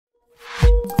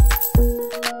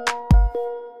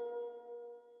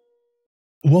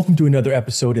Welcome to another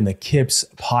episode in the KIPS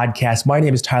Podcast. My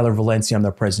name is Tyler Valencia. I'm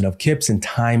the president of KIPS and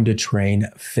Time to Train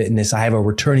Fitness. I have a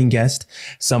returning guest,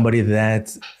 somebody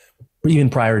that even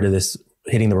prior to this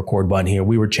hitting the record button here,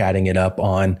 we were chatting it up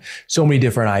on so many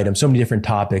different items, so many different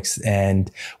topics, and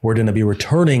we're going to be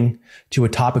returning to a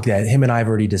topic that him and I have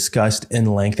already discussed in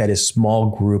length, that is small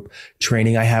group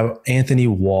training. I have Anthony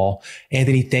Wall.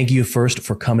 Anthony, thank you first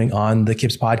for coming on the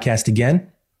KIPS Podcast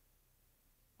again.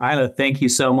 Tyler, thank you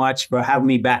so much for having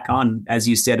me back on. As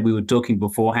you said, we were talking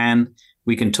beforehand.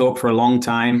 We can talk for a long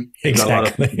time.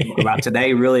 Exactly. Got a lot to talk about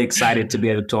today. Really excited to be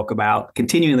able to talk about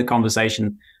continuing the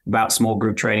conversation about small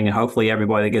group training. And hopefully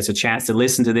everybody that gets a chance to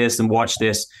listen to this and watch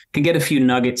this can get a few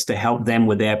nuggets to help them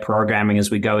with their programming as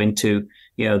we go into,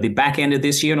 the back end of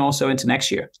this year and also into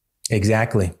next year.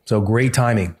 Exactly. So great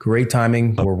timing.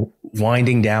 We're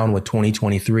winding down with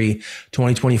 2023,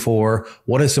 2024.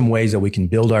 What are some ways that we can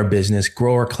build our business,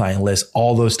 grow our client list,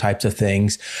 all those types of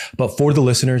things. But for the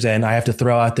listeners, and I have to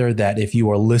throw out there that if you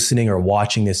are listening or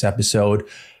watching this episode,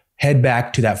 head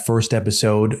back to that first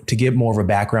episode to get more of a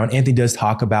background. Anthony does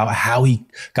talk about how he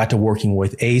got to working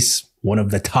with ACE, one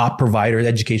of the top providers,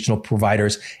 educational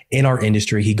providers in our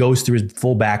industry. He goes through his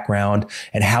full background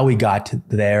and how he got to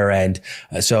there. And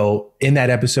so in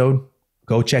that episode,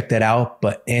 go check that out.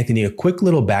 But Anthony, a quick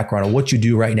little background on what you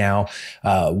do right now,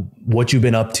 what you've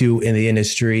been up to in the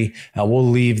industry. We'll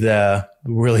leave the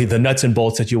nuts and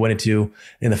bolts that you went into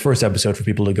in the first episode for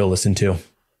people to go listen to.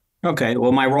 Okay.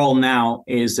 Well, my role now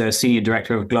is Senior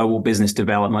Director of Global Business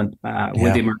Development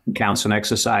with the American Council on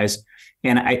Exercise.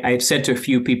 And I've said to a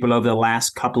few people over the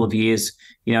last couple of years,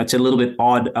 it's a little bit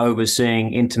odd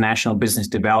overseeing international business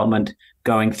development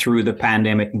going through the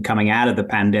pandemic and coming out of the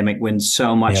pandemic when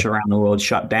so much around the world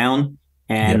shut down.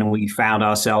 And we found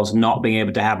ourselves not being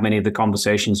able to have many of the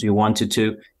conversations we wanted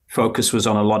to. Focus was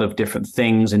on a lot of different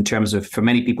things in terms of, for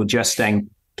many people, just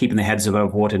keeping their heads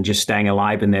above water and just staying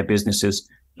alive in their businesses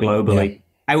globally. Yeah.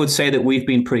 I would say that we've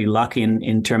been pretty lucky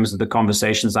in terms of the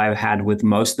conversations I've had with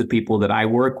most of the people that I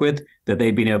work with, that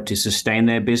they've been able to sustain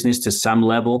their business to some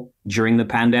level during the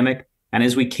pandemic. And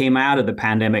as we came out of the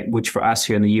pandemic, which for us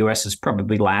here in the US is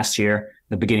probably last year,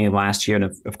 the beginning of last year,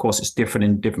 and of course it's different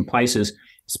in different places,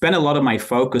 spent a lot of my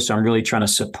focus on really trying to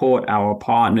support our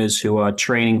partners who are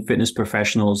training fitness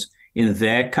professionals in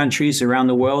their countries around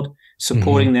the world,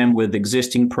 supporting them with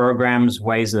existing programs,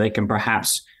 ways that they can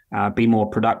perhaps be more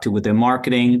productive with their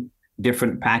marketing,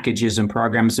 different packages and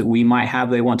programs that we might have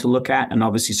they want to look at. And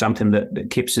obviously something that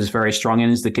KIPS is very strong in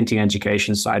is the continuing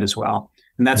education side as well.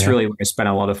 And that's really where I spend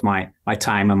a lot of my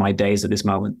time and my days at this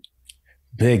moment.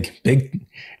 Big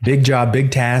job,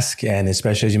 big task. And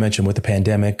especially as you mentioned with the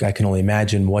pandemic, I can only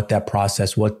imagine what that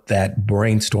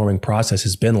brainstorming process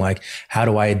has been like. How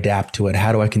do I adapt to it?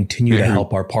 How do I continue to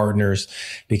help our partners?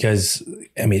 Because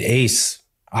ACE,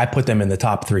 I put them in the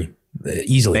top three.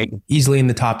 Easily in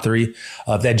the top three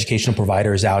of the educational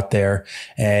providers out there.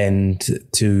 And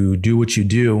to do what you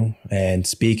do and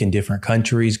speak in different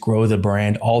countries, grow the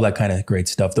brand, all that kind of great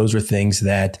stuff. Those are things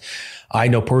that I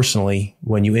know personally,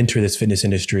 when you enter this fitness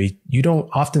industry, you don't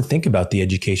often think about the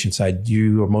education side.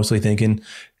 You are mostly thinking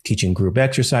teaching group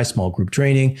exercise, small group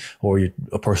training, or you're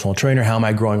a personal trainer. How am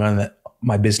I growing on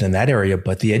my business in that area?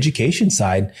 But the education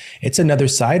side, it's another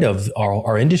side of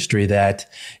our industry that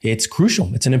it's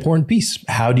crucial. It's an important piece.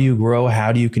 How do you grow?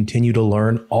 How do you continue to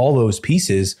learn? All those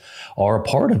pieces are a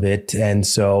part of it. And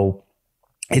so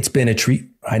it's been a treat,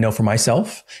 I know, for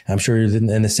myself. I'm sure you're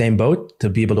in the same boat, to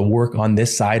be able to work on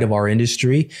this side of our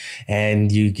industry.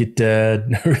 And you get to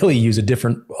really use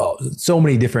so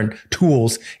many different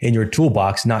tools in your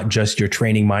toolbox, not just your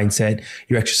training mindset,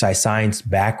 your exercise science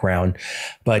background.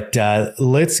 But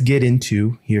let's get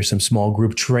into some small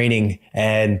group training.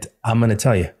 And I'm going to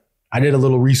tell you, I did a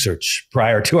little research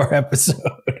prior to our episode.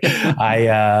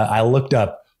 I looked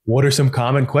up what are some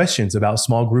common questions about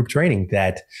small group training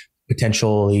that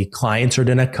potentially clients are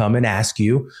going to come and ask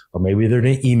you, or maybe they're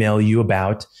going to email you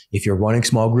about if you're running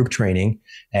small group training.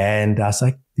 And I was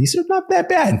like, these are not that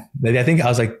bad. I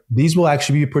was like, these will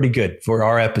actually be pretty good for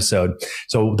our episode.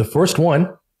 So the first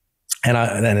one,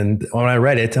 and when I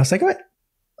read it, I was like, what?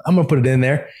 I'm going to put it in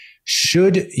there.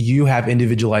 Should you have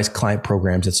individualized client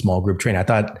programs at small group training? I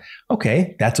thought,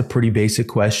 okay, that's a pretty basic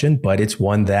question, but it's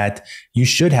one that you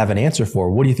should have an answer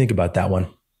for. What do you think about that one?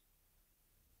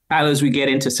 As we get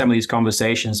into some of these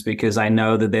conversations, because I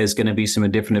know that there's going to be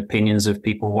some different opinions of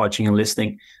people watching and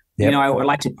listening. Yep. I would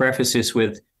like to preface this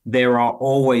with, there are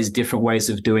always different ways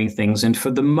of doing things. And for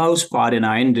the most part in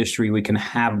our industry, we can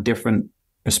have different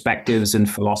perspectives and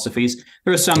philosophies.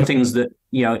 There are some things that,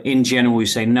 in general, we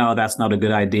say, no, that's not a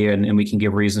good idea. And we can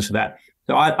give reasons for that.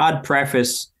 So I'd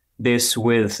preface this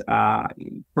with,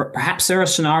 perhaps there are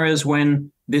scenarios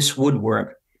when this would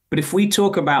work. But if we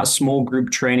talk about small group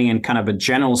training in kind of a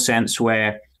general sense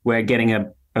where we're getting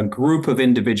a group of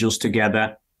individuals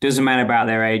together, doesn't matter about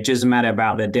their age, doesn't matter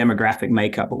about their demographic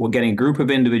makeup, but we're getting a group of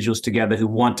individuals together who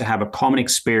want to have a common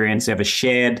experience, have a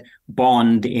shared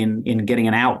bond in getting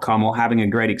an outcome or having a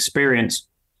great experience.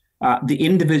 The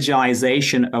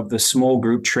individualization of the small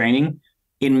group training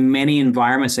in many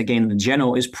environments, again, in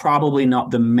general, is probably not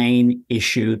the main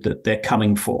issue that they're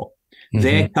coming for. Mm-hmm.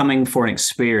 They're coming for an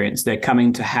experience. They're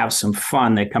coming to have some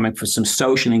fun. They're coming for some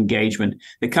social engagement.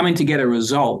 They're coming to get a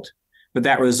result, but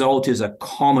that result is a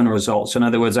common result. So in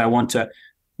other words, I want to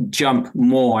jump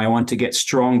more. I want to get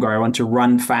stronger. I want to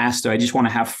run faster. I just want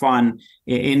to have fun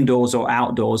indoors or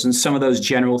outdoors. And some of those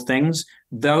general things,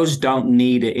 those don't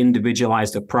need an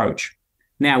individualized approach.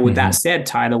 Now, with that said,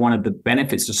 Tyler, one of the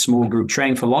benefits of small group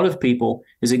training for a lot of people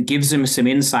is it gives them some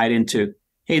insight into,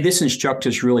 hey, this instructor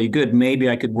is really good. Maybe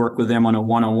I could work with them on a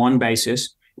one-on-one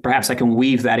basis. Perhaps I can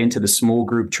weave that into the small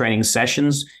group training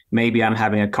sessions. Maybe I'm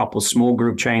having a couple small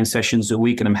group training sessions a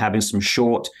week and I'm having some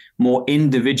short, more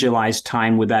individualized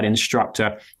time with that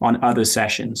instructor on other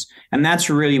sessions. And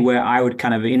that's really where I would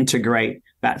kind of integrate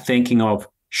that thinking of,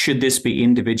 should this be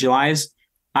individualized?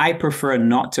 I prefer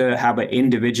not to have an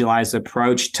individualized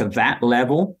approach to that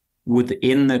level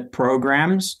within the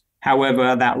programs.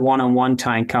 However, that one-on-one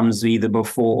time comes either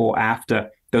before or after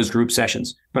those group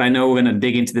sessions. But I know we're going to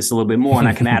dig into this a little bit more and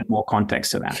I can add more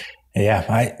context to that. Yeah,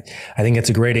 I think it's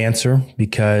a great answer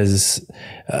because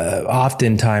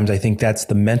oftentimes I think that's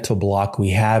the mental block we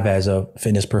have as a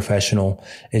fitness professional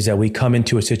is that we come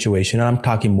into a situation, and I'm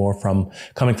talking more from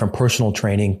coming from personal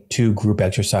training to group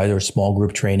exercise or small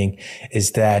group training,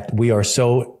 is that it's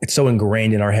so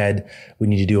ingrained in our head. We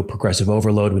need to do a progressive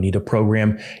overload. We need to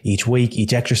program each week,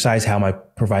 each exercise. How am I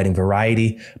providing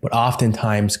variety? But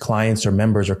oftentimes clients or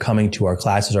members are coming to our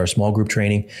classes, our small group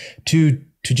training to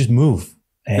just move.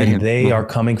 And they are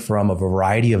coming from a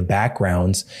variety of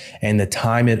backgrounds, and the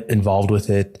time involved with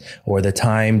it, or the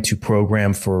time to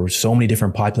program for so many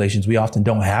different populations, we often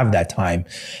don't have that time.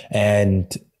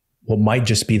 And what might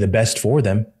just be the best for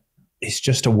them is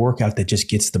just a workout that just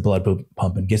gets the blood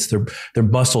pumping, gets their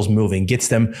muscles moving, gets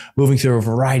them moving through a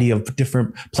variety of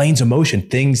different planes of motion,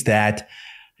 things that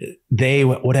they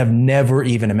would have never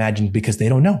even imagined because they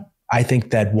don't know. I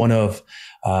think that one of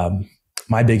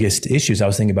my biggest issues, I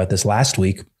was thinking about this last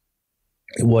week,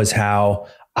 was how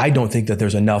I don't think that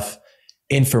there's enough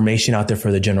information out there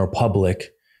for the general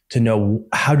public to know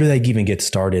how do they even get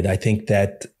started. I think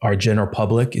that our general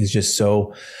public is just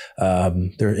so,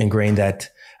 they're ingrained that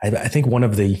I think one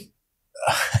of the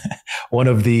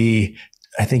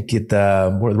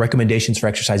recommendations for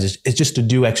exercise is just to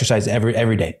do exercise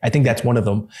every day. I think that's one of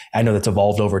them. I know that's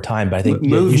evolved over time, but I think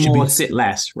move more, sit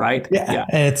less, right? Yeah.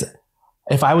 And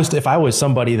if I was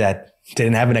somebody that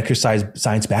didn't have an exercise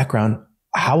science background,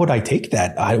 how would I take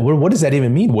that? What does that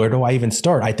even mean? Where do I even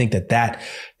start? I think that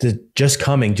just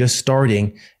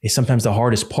starting is sometimes the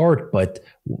hardest part, but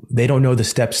they don't know the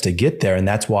steps to get there. And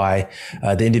that's why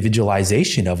the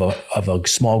individualization of a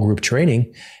small group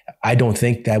training, I don't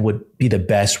think that would be the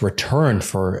best return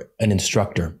for an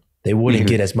instructor. They wouldn't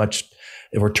get as much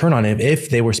return on it if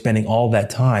they were spending all that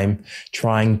time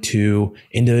trying to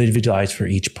individualize for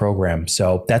each program.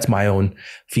 So that's my own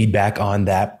feedback on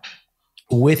that.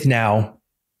 With now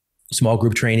small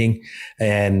group training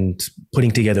and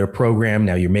putting together a program,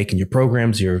 now you're making your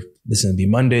programs, this is going to be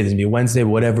Monday, this is going to be Wednesday,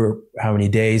 whatever, how many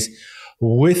days.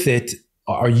 With it,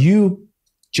 are you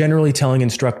generally telling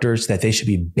instructors that they should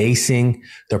be basing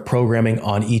their programming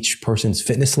on each person's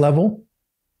fitness level?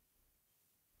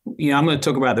 Yeah, I'm going to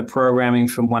talk about the programming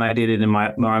from when I did it in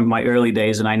my early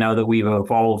days, and I know that we've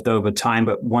evolved over time,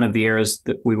 but one of the areas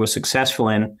that we were successful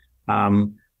in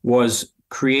was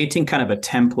creating kind of a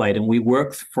template, and we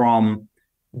worked from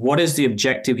what is the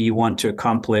objective you want to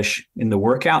accomplish in the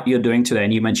workout you're doing today,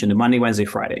 and you mentioned the Monday, Wednesday,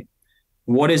 Friday.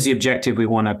 What is the objective we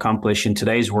want to accomplish in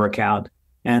today's workout?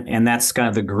 And that's kind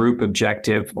of the group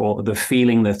objective or the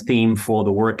feeling, the theme for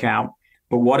the workout.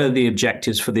 But what are the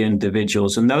objectives for the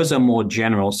individuals? And those are more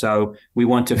general. So we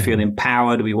want to feel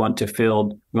empowered. We want to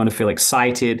feel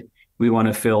excited. We want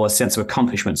to feel a sense of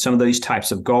accomplishment. Some of these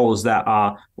types of goals that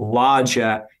are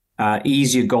larger,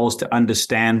 easier goals to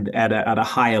understand at a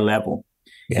higher level.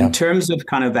 Yeah. In terms of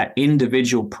kind of that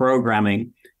individual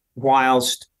programming,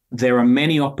 whilst there are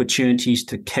many opportunities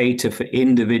to cater for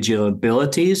individual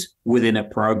abilities within a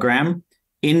program,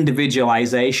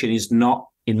 individualization is not,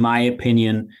 in my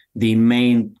opinion, the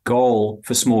main goal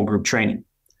for small group training.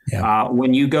 Yeah.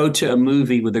 When you go to a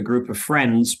movie with a group of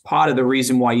friends, part of the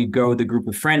reason why you go with a group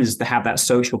of friends is to have that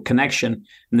social connection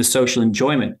and the social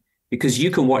enjoyment, because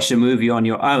you can watch the movie on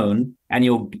your own and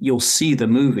you'll see the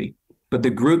movie. But the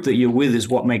group that you're with is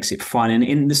what makes it fun. And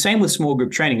in the same with small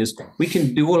group training is we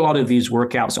can do a lot of these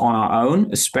workouts on our own,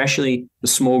 especially the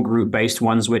small group based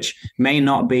ones, which may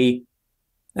not be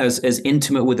as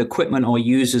intimate with equipment or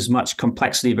use as much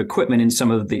complexity of equipment in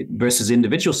some of the versus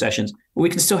individual sessions. But we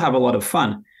can still have a lot of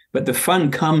fun. But the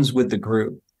fun comes with the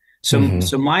group. So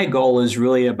my goal is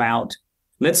really about,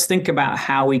 let's think about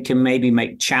how we can maybe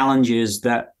make challenges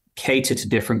that cater to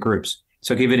different groups.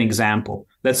 So I'll give you an example.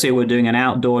 Let's say we're doing an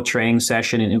outdoor training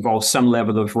session and it involves some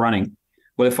level of running.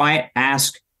 Well, if I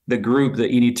ask the group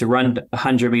that you need to run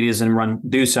 100 meters and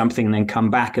do something and then come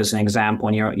back as an example,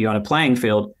 and you're on a playing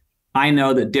field, I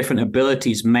know that different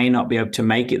abilities may not be able to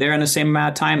make it there in the same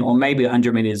amount of time, or maybe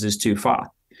 100 meters is too far.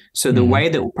 So the way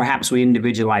that perhaps we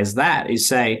individualize that is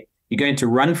say, you're going to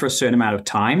run for a certain amount of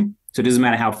time. So it doesn't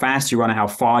matter how fast you run or how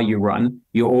far you run,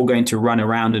 you're all going to run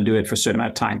around and do it for a certain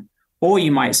amount of time. Or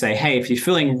you might say, hey, if you're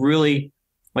feeling really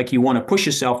like you want to push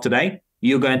yourself today,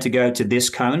 you're going to go to this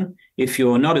cone. If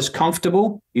you're not as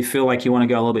comfortable, you feel like you want to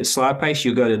go a little bit slower pace,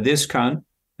 you go to this cone.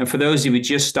 And for those of you who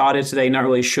just started today, not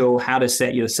really sure how to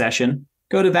set your session,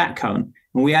 go to that cone.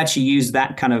 And we actually use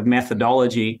that kind of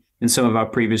methodology in some of our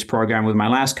previous program with my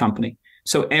last company.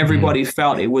 So everybody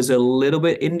felt it was a little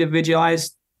bit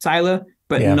individualized, Tyler,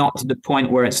 but not to the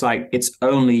point where it's like it's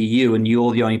only you and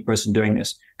you're the only person doing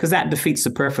this, because that defeats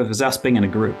the purpose of us being in a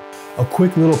group. A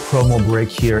quick little promo break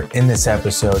here in this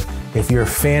episode. If you're a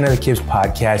fan of the KIPS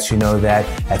podcast, you know that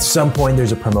at some point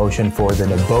there's a promotion for the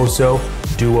Naboso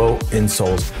Duo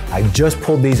insoles. I just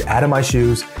pulled these out of my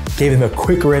shoes, gave them a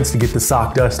quick rinse to get the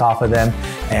sock dust off of them,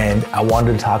 and I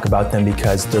wanted to talk about them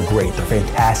because they're great. They're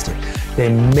fantastic. They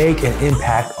make an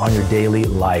impact on your daily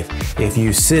life. If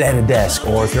you sit at a desk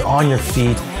or if you're on your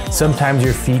feet, sometimes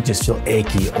your feet just feel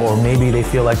achy, or maybe they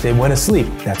feel like they went to sleep.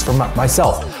 That's for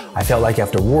myself. I felt like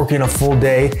after working a full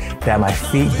day that my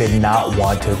feet did not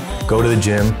want to go to the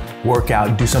gym, work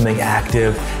out, do something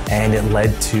active, and it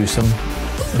led to some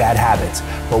bad habits.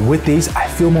 But with these, I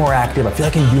feel more active. I feel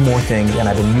like I can do more things, and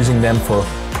I've been using them for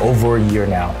over a year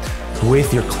now.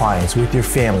 With your clients, with your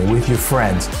family, with your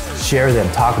friends, share them,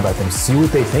 talk about them, see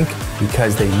what they think,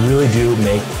 because they really do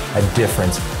make a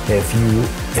difference.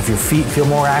 If your feet feel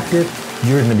more active,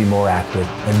 you're going to be more active,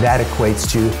 and that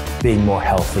equates to being more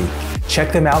healthy.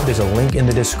 Check them out. There's a link in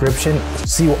the description.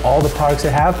 See all the products they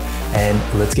have,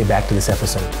 and let's get back to this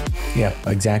episode. Yeah,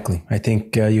 exactly. I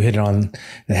think you hit it on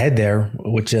the head there,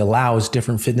 which allows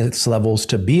different fitness levels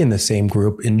to be in the same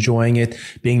group, enjoying it,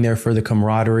 being there for the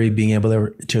camaraderie, being able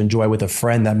to enjoy with a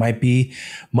friend that might be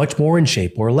much more in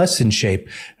shape or less in shape,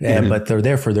 but they're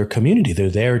there for their community. They're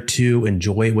there to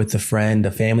enjoy it with a friend,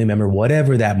 a family member,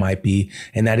 whatever that might be.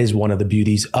 And that is one of the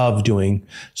beauties of doing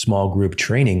small group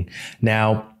training.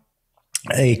 Now,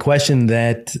 a question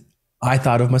that I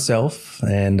thought of myself,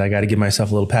 and I got to give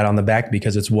myself a little pat on the back,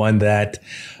 because it's one that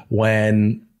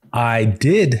when I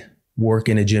did work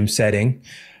in a gym setting,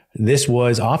 this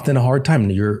was often a hard time.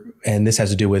 And this has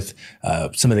to do with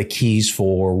some of the keys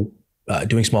for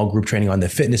doing small group training on the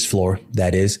fitness floor,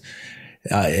 that is.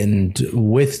 And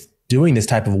with doing this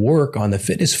type of work on the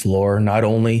fitness floor, not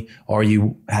only are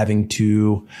you having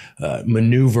to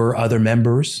maneuver other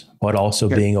members, but also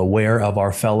being aware of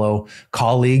our fellow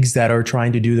colleagues that are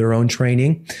trying to do their own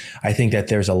training. I think that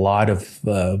there's a lot of,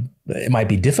 it might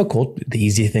be difficult. The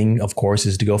easy thing, of course,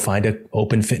 is to go find an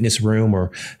open fitness room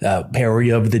or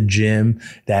area of the gym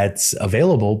that's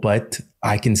available. But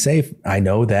I can say, I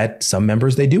know that some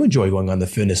members, they do enjoy going on the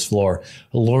fitness floor,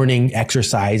 learning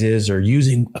exercises or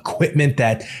using equipment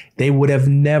that they would have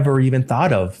never even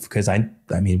thought of. Because I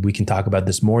mean, we can talk about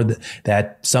this more,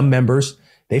 that some members,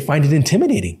 they find it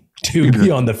intimidating to be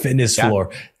on the fitness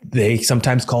floor. They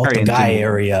sometimes call it the guy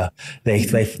area. They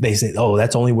say, oh,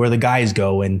 that's only where the guys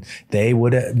go. And they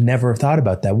would have never thought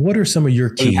about that. What are some of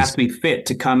your keys? You have to be fit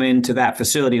to come into that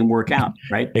facility and work out,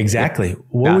 right? Exactly. Yeah.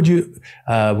 What would you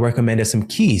recommend as some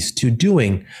keys to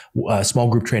doing small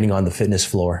group training on the fitness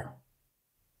floor?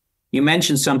 You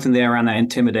mentioned something there around that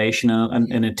intimidation.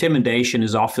 And intimidation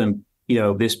is often,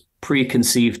 this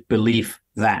preconceived belief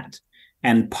that.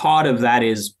 And part of that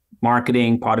is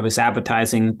marketing, part of it's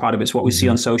advertising, part of it's what we see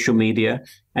on social media,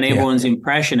 and everyone's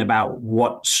impression about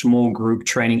what small group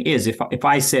training is. If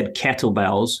I said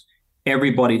kettlebells,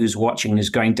 everybody who's watching is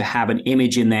going to have an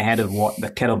image in their head of what the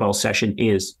kettlebell session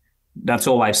is. That's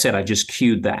all I've said. I just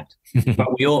cued that. But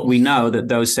we know that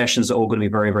those sessions are all going to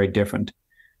be very, very different.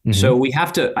 So we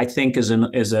have to, I think, as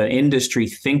an industry,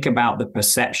 think about the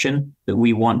perception that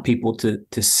we want people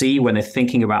to see when they're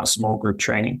thinking about small group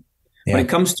training. Yeah. When it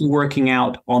comes to working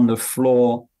out on the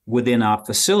floor within our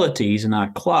facilities and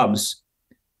our clubs,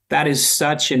 that is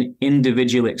such an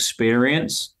individual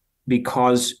experience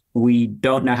because we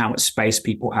don't know how much space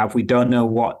people have. We don't know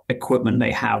what equipment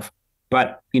they have.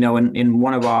 But, in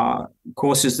one of our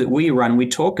courses that we run, we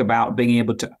talk about being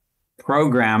able to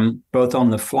program both on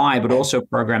the fly, but also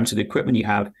program to the equipment you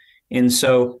have. And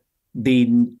so the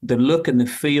look and the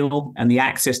feel and the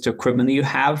access to equipment that you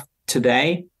have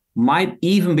today might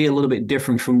even be a little bit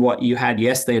different from what you had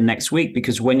yesterday and next week,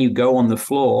 because when you go on the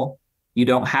floor, you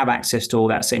don't have access to all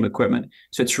that same equipment.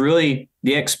 So it's really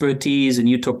the expertise, and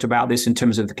you talked about this in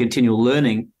terms of the continual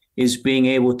learning, is being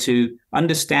able to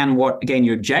understand what, again,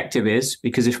 your objective is.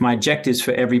 Because if my objective is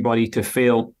for everybody to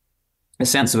feel a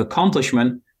sense of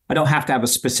accomplishment, I don't have to have a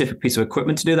specific piece of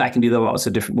equipment to do that. I can do that lots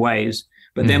of different ways.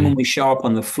 But then when we show up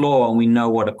on the floor and we know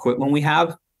what equipment we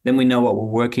have, then we know what we're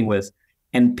working with.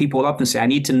 And people often say, I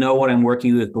need to know what I'm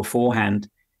working with beforehand.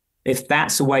 If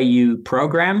that's the way you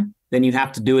program, then you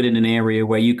have to do it in an area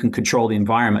where you can control the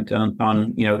environment.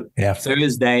 On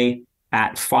Thursday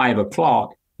at 5:00,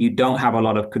 you don't have a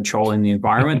lot of control in the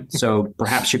environment. So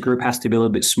perhaps your group has to be a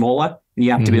little bit smaller, and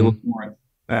you have to be a little more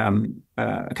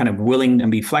kind of willing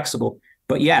and be flexible.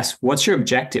 But yes, what's your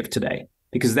objective today?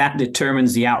 Because that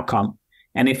determines the outcome.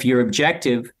 And if your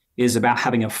objective is about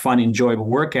having a fun, enjoyable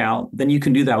workout, then you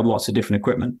can do that with lots of different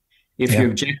equipment. If your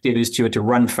objective is to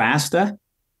run faster,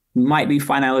 you might be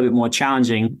finding that a little bit more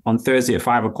challenging on Thursday at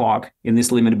 5:00 in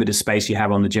this limited bit of space you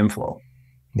have on the gym floor.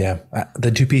 Yeah.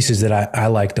 The two pieces that I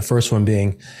like, the first one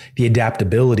being the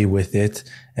adaptability with it.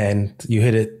 And you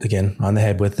hit it again on the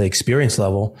head with the experience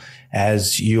level.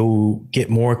 As you get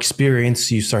more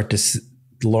experience, you start to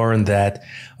learn that,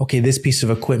 okay, this piece of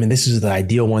equipment, this is the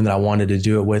ideal one that I wanted to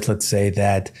do it with. Let's say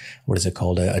that, what is it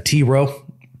called? A T-row,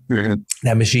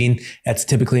 that machine that's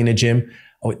typically in a gym.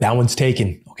 Oh, that one's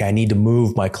taken. Okay, I need to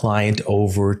move my client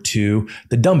over to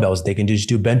the dumbbells. They can just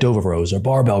do bent over rows or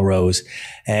barbell rows.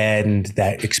 And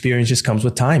that experience just comes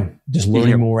with time. Just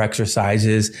learning more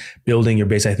exercises, building your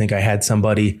base. I think I had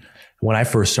somebody, when I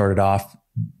first started off,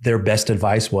 their best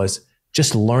advice was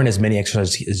just learn as many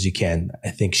exercises as you can. I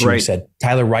think she said,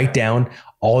 Tyler, write down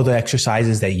all the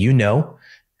exercises that you know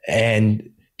and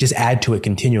just add to it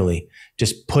continually.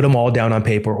 Just put them all down on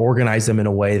paper, organize them in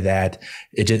a way that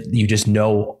you just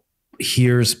know,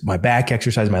 here's my back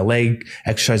exercise, my leg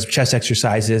exercise, chest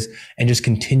exercises, and just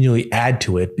continually add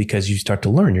to it, because you start to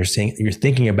learn. You're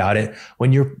thinking about it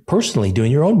when you're personally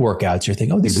doing your own workouts. You're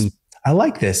thinking, oh, I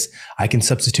like this. I can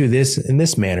substitute this in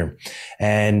this manner.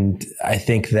 And I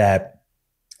think that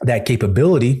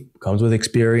capability comes with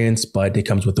experience, but it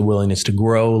comes with the willingness to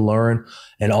grow, learn,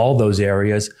 and all those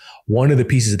areas. One of the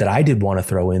pieces that I did want to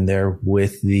throw in there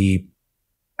with the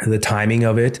timing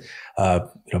of it,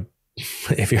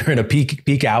 if you're in a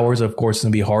peak hours, of course, it's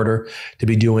going to be harder to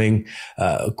be doing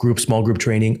small group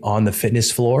training on the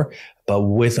fitness floor, but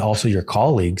with also your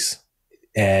colleagues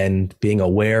and being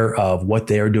aware of what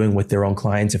they are doing with their own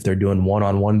clients, if they're doing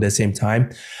one-on-one at the same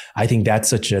time. I think that's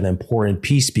such an important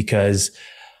piece, because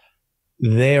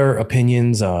their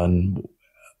opinions on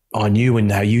you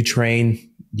and how you train,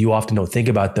 you often don't think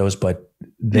about those, but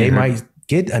they might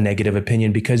get a negative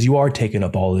opinion because you are taking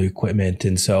up all the equipment.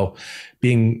 And so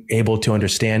being able to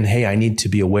understand, hey, I need to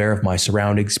be aware of my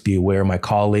surroundings, be aware of my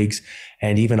colleagues,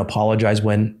 and even apologize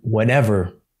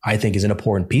whenever, I think is an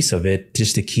important piece of it,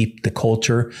 just to keep the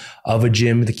culture of a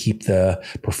gym, to keep the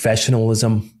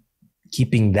professionalism,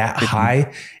 keeping that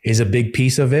high is a big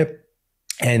piece of it.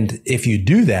 And if you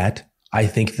do that, I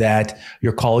think that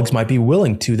your colleagues might be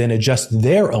willing to then adjust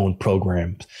their own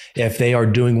programs. If they are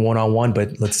doing one-on-one,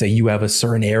 but let's say you have a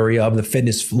certain area of the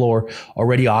fitness floor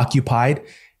already occupied,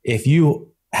 if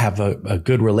you have a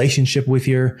good relationship with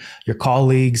your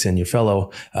colleagues and your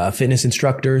fellow fitness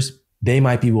instructors, they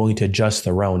might be willing to adjust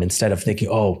their own, instead of thinking,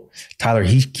 oh, Tyler,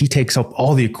 he takes up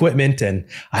all the equipment and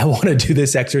I want to do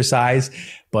this exercise.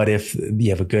 But if you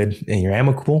have a good and you're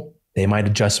amicable, they might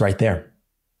adjust right there.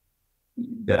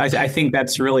 I think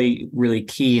that's really, really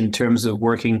key in terms of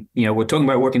working. We're talking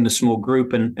about working the small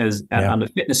group, and on the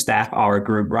fitness staff are a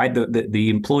group, right? The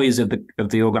employees of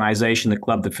the organization, the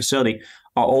club, the facility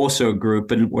are also a group,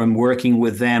 and when working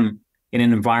with them in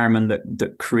an environment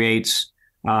that creates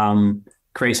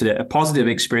a positive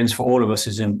experience for all of us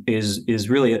is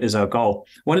really our goal.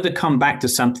 Wanted to come back to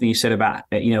something you said about,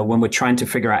 when we're trying to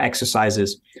figure out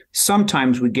exercises,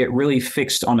 sometimes we get really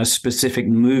fixed on a specific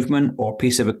movement or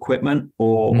piece of equipment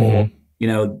or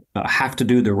have to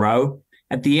do the row.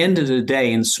 At the end of the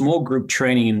day, in small group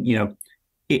training,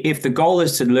 if the goal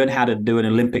is to learn how to do an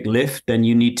Olympic lift, then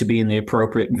you need to be in the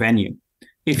appropriate venue.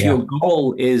 If your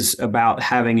goal is about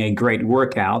having a great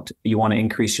workout, you want to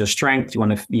increase your strength, you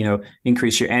want to,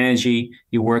 increase your energy,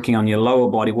 you're working on your lower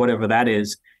body, whatever that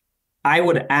is, I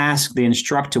would ask the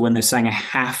instructor when they're saying, I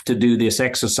have to do this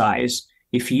exercise,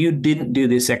 if you didn't do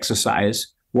this exercise,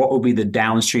 what will be the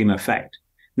downstream effect?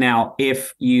 Now,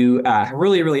 if you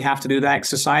really, really have to do that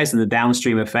exercise and the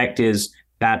downstream effect is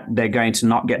that they're going to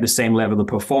not get the same level of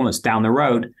performance down the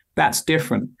road, that's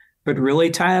different. But really,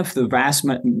 Tyler, for the vast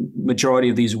majority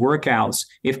of these workouts,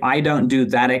 if I don't do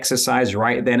that exercise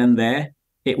right then and there,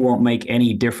 it won't make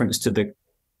any difference to the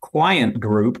client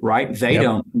group, right? They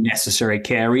don't necessarily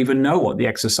care or even know what the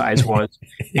exercise was.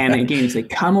 And again, if they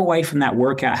come away from that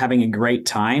workout having a great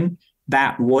time,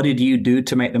 that what did you do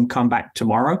to make them come back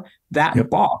tomorrow? That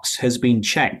box has been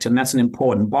checked, and that's an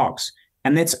important box.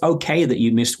 And it's okay that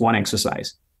you missed one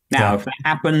exercise. Now, if that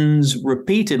happens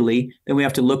repeatedly, then we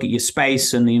have to look at your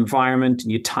space and the environment and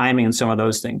your timing and some of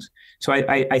those things. So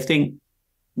I think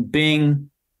being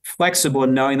flexible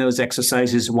and knowing those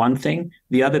exercises is one thing.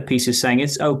 The other piece is saying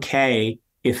it's okay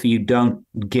if you don't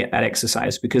get that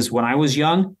exercise, because when I was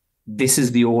young, this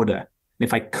is the order. And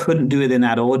if I couldn't do it in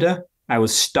that order, I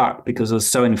was stuck because I was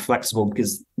so inflexible,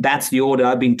 because that's the order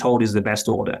I've been told is the best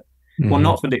order. Well,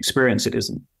 not for the experience, it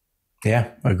isn't.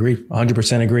 Yeah, I agree.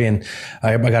 100% agree. And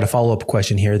I got a follow-up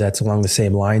question here that's along the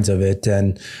same lines of it.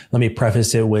 And let me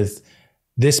preface it with,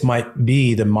 this might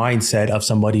be the mindset of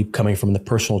somebody coming from the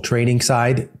personal training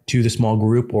side to the small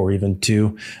group, or even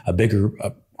to a bigger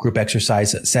group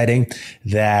exercise setting,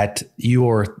 that you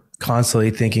are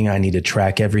constantly thinking, I need to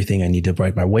track everything. I need to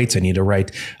write my weights. I need to write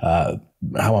how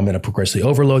I'm going to progressively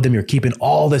overload them. You're keeping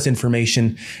all this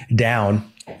information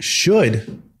down.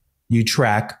 Should you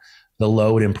track the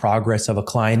load and progress of a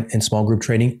client in small group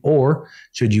training, or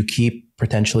should you keep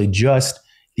potentially just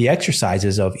the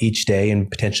exercises of each day and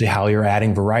potentially how you're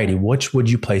adding variety? Which would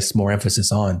you place more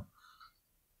emphasis on?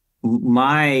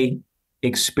 My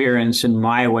experience and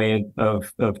my way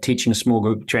of teaching small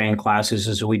group training classes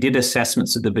is we did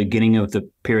assessments at the beginning of the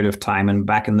period of time. And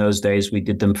back in those days, we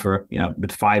did them for, a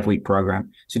 5-week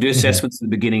program. So you do assessments at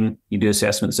the beginning, you do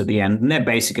assessments at the end, and they're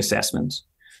basic assessments.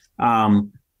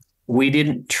 We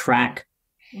didn't track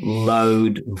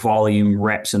load, volume,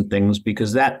 reps, and things,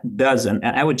 because that doesn't.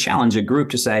 And I would challenge a group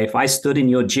to say, if I stood in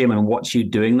your gym and watched you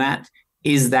doing that,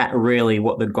 is that really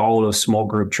what the goal of small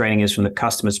group training is from the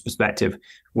customer's perspective?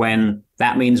 When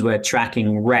that means we're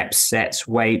tracking reps, sets,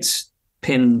 weights,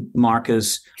 pin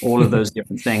markers, all of those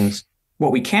different things.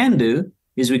 What we can do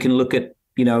is we can look at,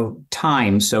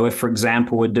 time. So if, for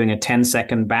example, we're doing a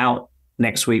 10-second bout,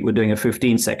 next week we're doing a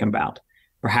 15-second bout.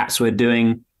 Perhaps we are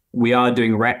doing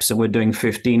reps and we're doing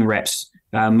 15 reps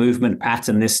movement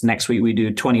pattern. This next week we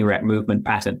do 20 rep movement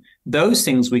pattern. Those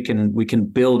things we can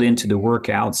build into the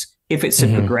workouts if it's a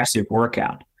progressive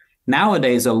workout.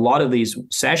 Nowadays, a lot of these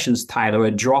sessions, Tyler,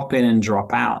 are drop in and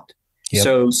drop out.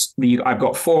 So I've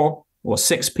got 4 or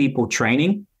 6 people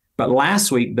training, but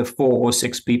last week the 4 or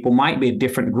 6 people might be a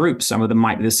different group. Some of them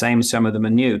might be the same, some of them are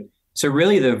new. So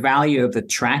really the value of the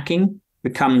tracking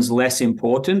becomes less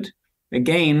important.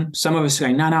 Again, some of us are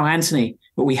going, no, Anthony,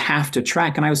 but we have to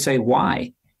track. And I would say,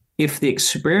 why? If the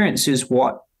experience is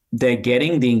what they're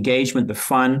getting, the engagement, the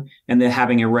fun, and they're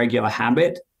having a regular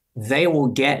habit, they will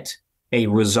get a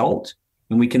result.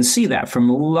 And we can see that from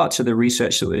lots of the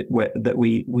research that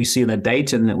we see in the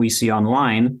data and that we see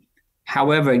online.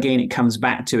 However, again, it comes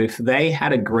back to, if they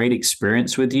had a great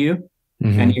experience with you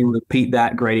and you repeat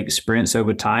that great experience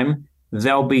over time,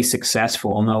 they'll be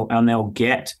successful and they'll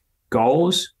get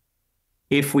goals.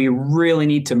 If we really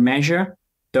need to measure,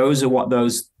 those are what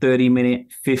those 30-minute,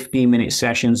 15-minute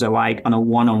sessions are like on a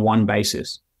one-on-one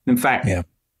basis. In fact,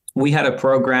 we had a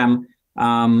program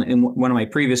in one of my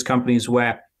previous companies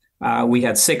where we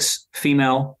had 6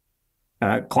 female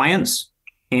clients.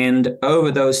 And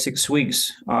over those 6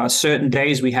 weeks, certain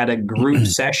days we had a group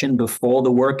session before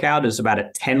the workout. It was about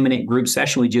a 10-minute group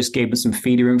session. We just gave them some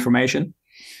feeder information.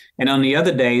 And on the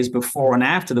other days, before and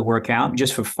after the workout,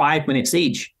 just for 5 minutes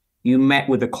each, you met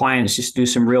with the clients, just do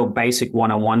some real basic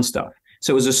one-on-one stuff.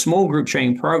 So it was a small group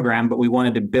training program, but we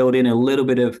wanted to build in a little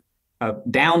bit of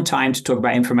downtime to talk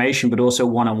about information, but also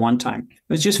one-on-one time. It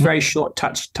was just very short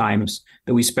touch times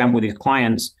that we spent with these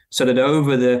clients, so that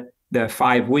over the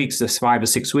 5 weeks, the 5 or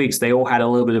 6 weeks, they all had a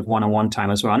little bit of one-on-one time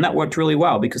as well. And that worked really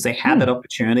well, because they had that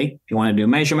opportunity. If you want to do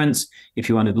measurements, if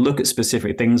you wanted to look at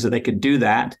specific things, that they could do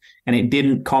that, and it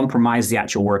didn't compromise the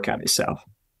actual workout itself.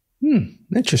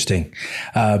 Interesting.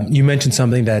 You mentioned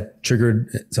something that triggered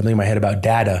something in my head about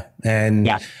data. And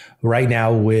right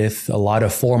now, with a lot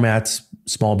of formats,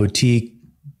 small boutique,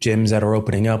 gyms that are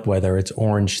opening up, whether it's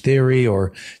Orange Theory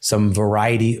or some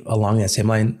variety along that same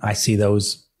line, I see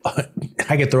those.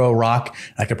 I could throw a rock.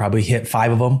 I could probably hit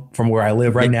 5 of them from where I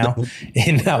live right now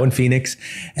out in Phoenix.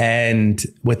 And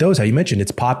with those, how you mentioned,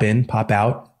 it's pop in, pop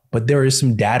out. But there is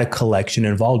some data collection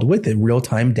involved with it,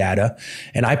 real-time data.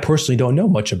 And I personally don't know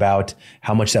much about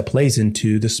how much that plays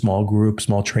into the small group,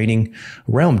 small training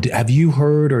realm. Have you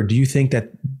heard, or do you think that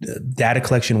data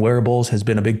collection wearables has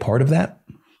been a big part of that?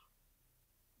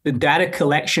 The data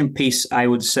collection piece, I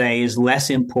would say, is less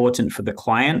important for the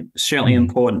client, certainly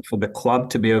important for the club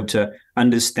to be able to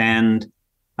understand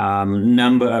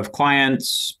number of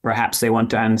clients. Perhaps they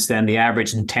want to understand the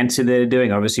average intensity they're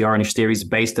doing. Obviously, Orange Theory is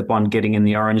based upon getting in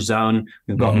the orange zone.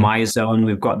 We've got my zone.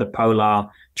 We've got the polar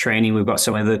training. We've got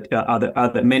some of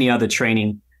the many other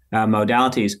training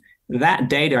modalities. That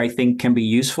data, I think, can be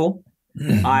useful.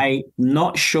 I'm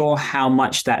not sure how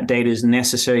much that data is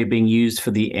necessarily being used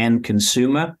for the end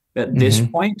consumer at this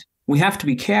point. We have to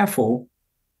be careful,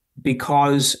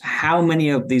 because how many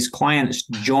of these clients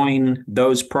join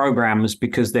those programs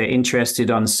because they're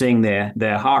interested on seeing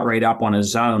their heart rate up on a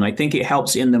zone? I think it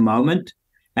helps in the moment,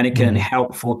 and it can be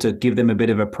helpful to give them a bit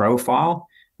of a profile.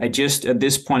 At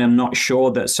this point, I'm not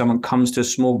sure that someone comes to a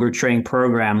small group training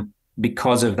program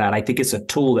because of that. I think it's a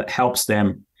tool that helps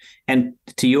them. And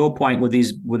to your point, with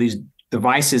these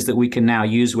devices that we can now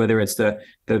use, whether it's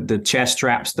the chest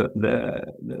straps,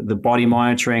 the body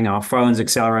monitoring, our phones,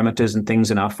 accelerometers and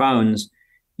things in our phones,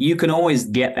 you can always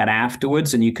get that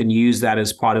afterwards, and you can use that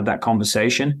as part of that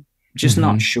conversation. Just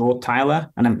not sure, Tyler,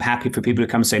 and I'm happy for people to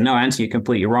come and say, no, Anthony, you're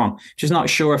completely wrong. Just not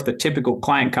sure if the typical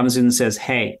client comes in and says,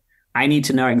 hey, I need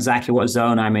to know exactly what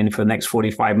zone I'm in for the next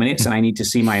 45 minutes, and I need to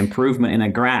see my improvement in a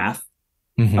graph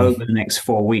over the next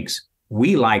 4 weeks.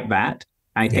 We like that.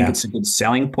 I think it's a good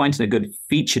selling point and a good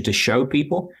feature to show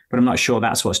people, but I'm not sure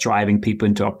that's what's driving people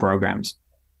into our programs.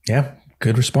 Yeah,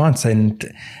 good response. And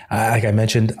like I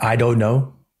mentioned, I don't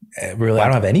know. Really, I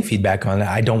don't have any feedback on it.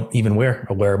 I don't even wear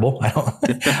a wearable.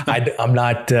 I'm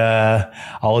not,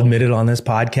 I'll admit it on this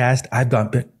podcast. I've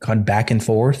gone back and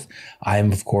forth.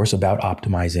 I'm, of course, about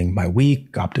optimizing my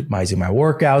week, optimizing my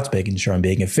workouts, making sure I'm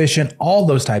being efficient, all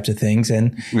those types of things.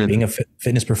 And being a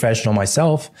fitness professional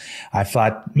myself, I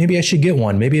thought maybe I should get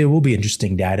one. Maybe it will be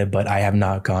interesting data, but I have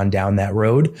not gone down that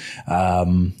road.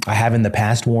 I have in the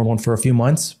past worn one for a few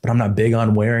months, but I'm not big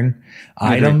on wearing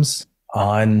items.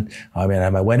 I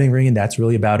have my wedding ring, and that's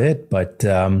really about it. But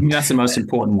that's the most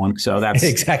important one. So that's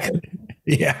exactly,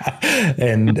 yeah.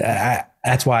 And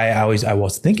that's why I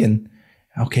was thinking,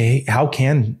 okay, how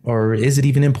can, or is it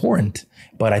even important?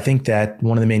 But I think that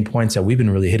one of the main points that we've been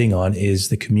really hitting on is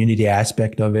the community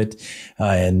aspect of it,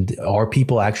 and are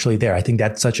people actually there? I think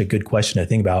that's such a good question to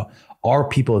think about. Are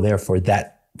people there for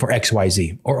that? For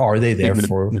XYZ, or are they there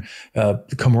for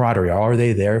camaraderie? Are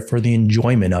they there for the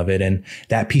enjoyment of it? And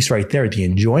that piece right there, the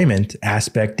enjoyment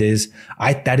aspect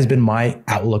that has been my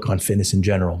outlook on fitness in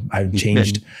general. I've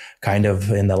changed kind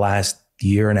of in the last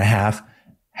year and a half.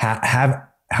 How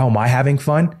am I having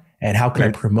fun? And how can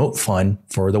I promote fun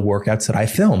for the workouts that I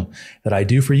film, that I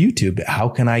do for YouTube? How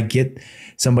can I get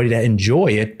somebody to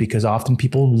enjoy it? Because often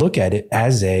people look at it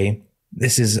as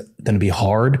this is going to be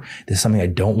hard. This is something I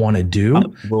don't want to do.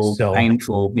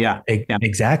 Painful. Yeah.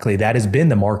 Exactly. That has been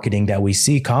the marketing that we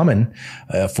see common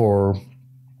for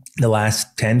the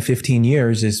last 10, 15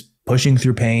 years, is pushing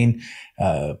through pain.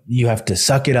 You have to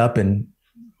suck it up. And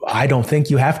I don't think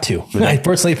you have to. I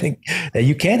personally think that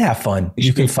you can have fun.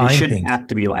 You can find things. It shouldn't have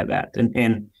to be like that.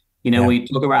 And we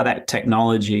talk about that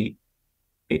technology.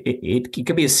 It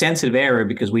could be a sensitive area,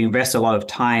 because we invest a lot of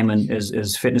time and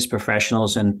as fitness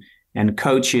professionals and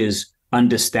coaches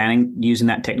understanding using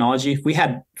that technology. If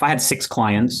I had 6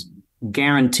 clients,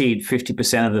 guaranteed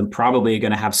 50% of them probably are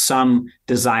going to have some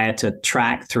desire to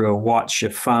track through a watch, a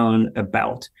phone, a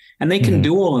belt. And they can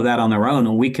do all of that on their own,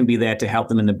 and we can be there to help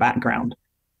them in the background.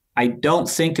 I don't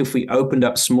think if we opened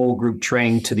up small group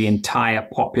training to the entire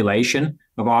population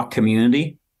of our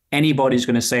community, anybody's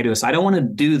going to say to us, I don't want to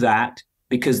do that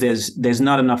because there's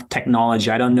not enough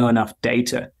technology. I don't know enough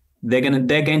data. They're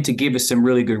going to give us some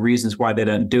really good reasons why they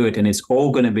don't do it. And it's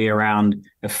all going to be around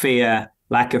a fear,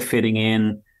 lack of fitting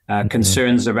in,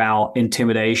 concerns about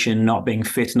intimidation, not being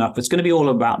fit enough. It's going to be all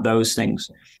about those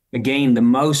things. Again, the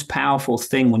most powerful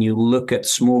thing when you look at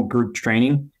small group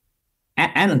training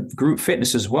and group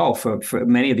fitness as well for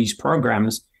many of these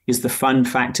programs is the fun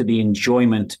factor, the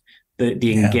enjoyment,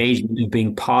 the engagement of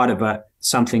being part of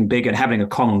something big and having a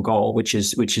common goal, which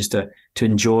is to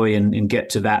enjoy and get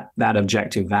to that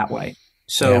objective that way.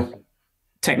 So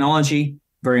technology,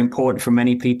 very important for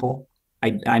many people.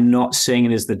 I'm not seeing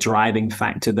it as the driving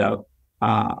factor though,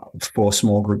 for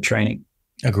small group training.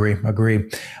 Agree.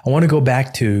 I want to go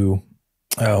back to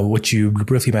what you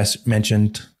briefly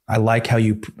mentioned. I like how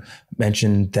you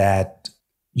mentioned that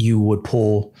you would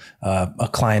pull a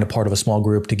client a part of a small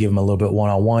group to give them a little bit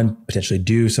one-on-one, potentially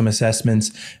do some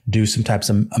assessments, do some types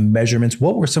of measurements.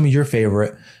 What were some of your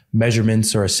favorite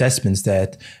measurements or assessments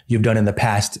that you've done in the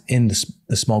past in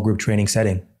the small group training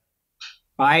setting?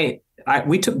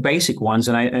 We took basic ones,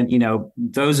 and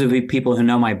those of the people who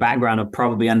know my background will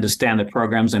probably understand the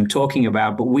programs I'm talking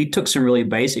about. But we took some really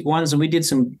basic ones, and we did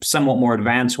some somewhat more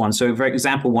advanced ones. So, for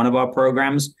example, one of our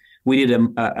programs, we did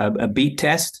a beat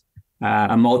test,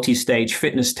 a multi-stage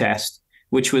fitness test,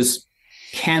 which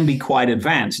can be quite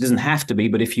advanced. It doesn't have to be,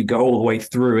 but if you go all the way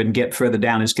through and get further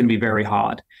down, it's going to be very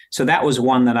hard. So that was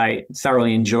one that I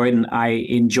thoroughly enjoyed, and I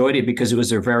enjoyed it because it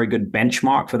was a very good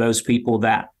benchmark for those people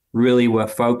that really were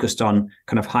focused on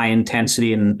kind of high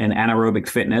intensity and anaerobic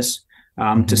fitness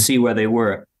to see where they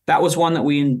were. That was one that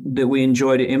we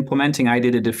enjoyed implementing. I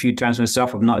did it a few times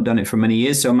myself. I've not done it for many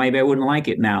years, so maybe I wouldn't like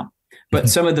it now. But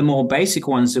some of the more basic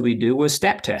ones that we do were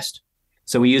step test.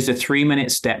 So we used a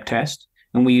 3-minute step test,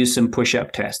 and we used some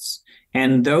push-up tests.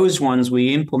 And those ones,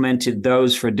 we implemented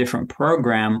those for a different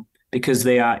program because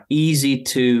they are easy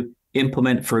to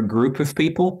implement for a group of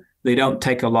people. They don't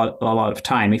take a lot of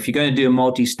time. If you're going to do a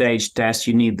multi-stage test,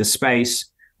 you need the space,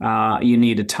 you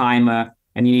need a timer,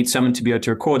 and you need someone to be able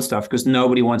to record stuff, because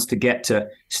nobody wants to get to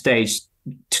stage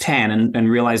 10 and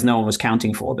realize no one was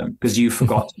counting for them because you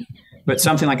forgot. But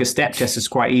something like a step test is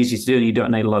quite easy to do, and you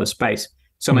don't need a lot of space.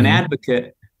 So I'm an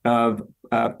advocate of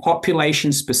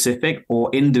population-specific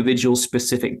or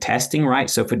individual-specific testing,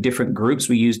 right? So for different groups,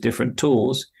 we use different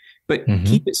tools, but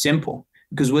keep it simple.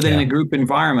 Because within a group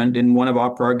environment, in one of our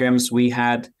programs, we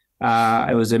had,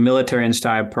 it was a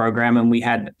military-inspired program, and we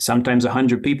had sometimes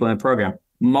 100 people in the program,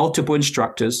 multiple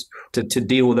instructors to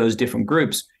deal with those different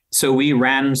groups. So we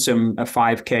ran a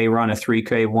 5K run, a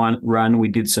 3K run. We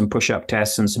did some push-up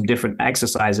tests and some different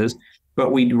exercises,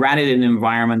 but we ran it in an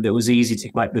environment that was easy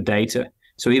to collect the data.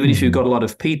 So even if you've got a lot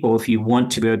of people, if you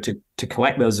want to be able to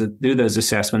collect those, do those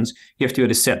assessments, you have to be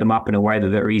able to set them up in a way that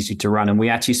they're easy to run. And we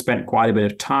actually spent quite a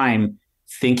bit of time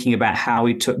thinking about how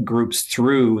we took groups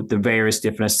through the various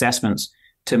different assessments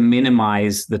to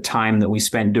minimize the time that we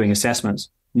spend doing assessments.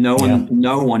 No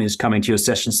one is coming to your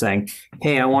session saying,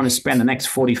 hey, I want to spend the next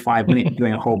 45 minutes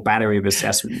doing a whole battery of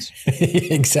assessments.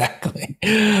 Exactly.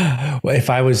 Well, if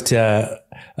I was to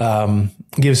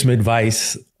give some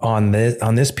advice on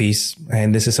this piece,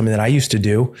 and this is something that I used to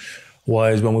do,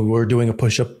 was when we were doing a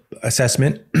push-up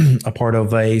assessment, a part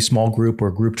of a small group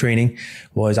or group training,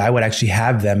 was I would actually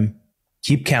have them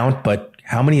keep count, but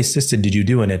how many assisted did you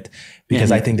do in it?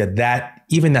 Because I think that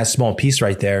even that small piece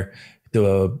right there,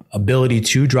 the ability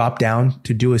to drop down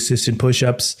to do assisted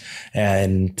push-ups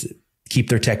and keep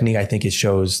their technique, I think it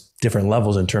shows different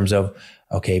levels in terms of,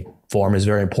 okay, form is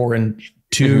very important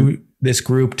to this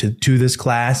group, to this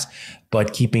class,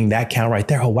 but keeping that count right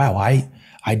there. Oh, wow.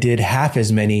 I did half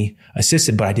as many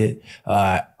assisted, but I did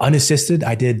unassisted.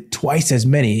 I did twice as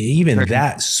many. Even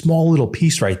that small little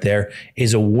piece right there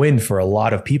is a win for a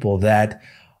lot of people that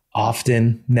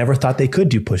often never thought they could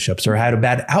do push-ups or had a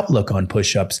bad outlook on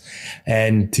push-ups.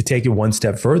 And to take it one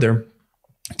step further,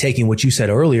 taking what you said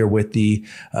earlier with the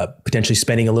potentially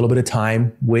spending a little bit of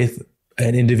time with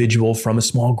an individual from a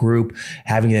small group,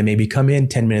 having them maybe come in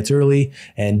 10 minutes early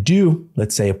and do,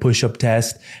 let's say, a push-up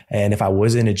test. And if I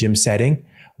was in a gym setting,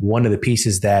 one of the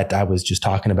pieces that I was just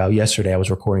talking about yesterday, I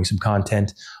was recording some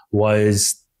content,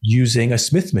 was using a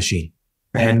Smith machine.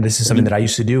 And this is something that I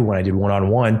used to do when I did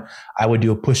one-on-one. I would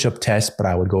do a push-up test, but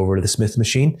I would go over to the Smith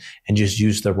machine and just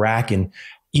use the rack. And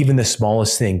even the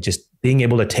smallest thing, just being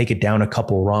able to take it down a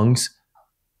couple rungs,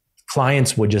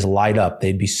 clients would just light up.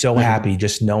 They'd be so happy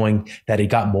just knowing that it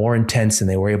got more intense and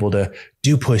they were able to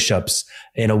do push-ups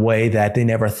in a way that they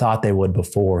never thought they would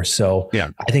before. So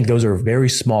I think those are very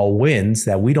small wins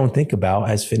that we don't think about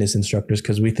as fitness instructors,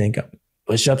 because we think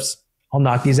push-ups, I'll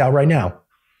knock these out right now.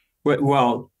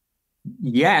 Well,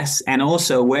 yes. And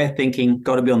also we're thinking,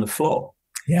 got to be on the floor.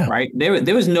 Yeah. Right.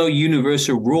 There was no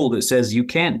universal rule that says you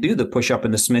can't do the push-up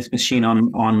in the Smith machine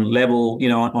on level,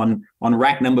 on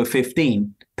rack number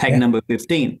 15, peg number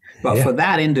 15. But for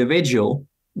that individual,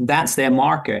 that's their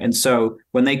marker. And so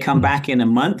when they come back in a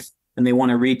month and they want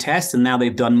to retest, and now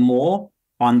they've done more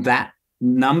on that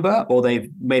number, or they've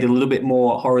made it a little bit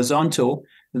more horizontal,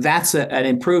 that's an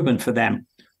improvement for them.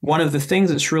 One of the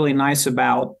things that's really nice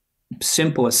about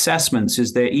simple assessments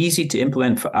is they're easy to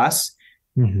implement for us.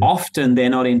 Often they're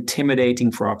not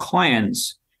intimidating for our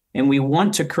clients, and we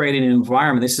want to create an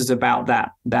environment. This is about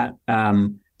that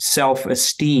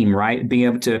self-esteem, right? Being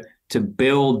able to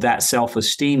build that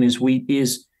self-esteem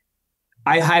is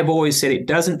I have always said it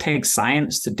doesn't take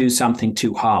science to do something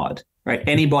too hard, right?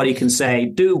 Anybody can say,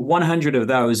 do 100 of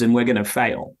those and we're going to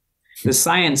fail. The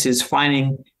science is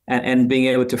finding and being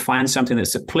able to find something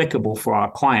that's applicable for our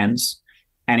clients,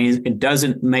 and it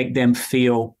doesn't make them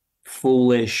feel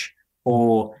foolish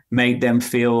or make them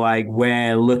feel like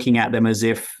we're looking at them as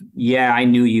if, yeah, I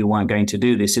knew you weren't going to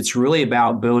do this. It's really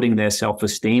about building their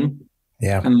self-esteem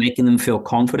and making them feel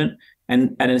confident,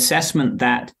 and an assessment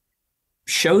that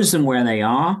shows them where they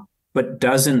are, but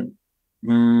doesn't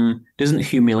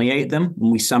humiliate them.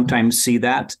 And we sometimes see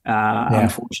that,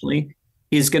 unfortunately,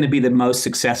 is going to be the most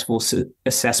successful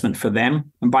assessment for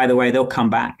them. And by the way, they'll come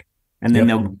back and then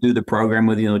they'll do the program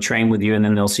with you, they'll train with you, and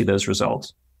then they'll see those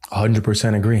results.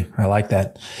 100% agree. I like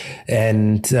that.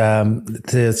 And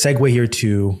to segue here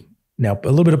to now a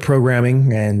little bit of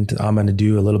programming, and I'm going to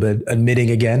do a little bit admitting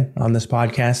again on this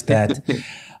podcast that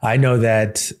I know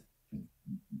that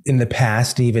in the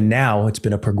past, even now, it's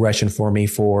been a progression for me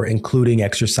for including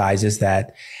exercises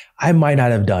that I might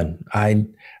not have done. I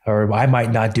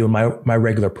might not do my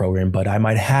regular program, but I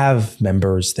might have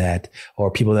members or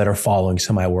people that are following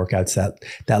some of my workouts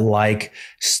that like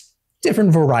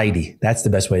different variety. That's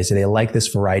the best way to say it. They like this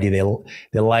variety.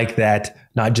 They like that,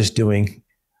 not just doing,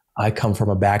 I come from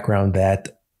a background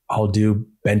that I'll do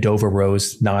bent over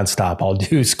rows nonstop. I'll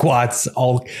do squats,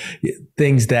 all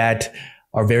things that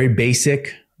are very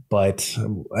basic. But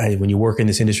when you work in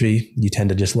this industry, you tend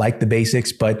to just like the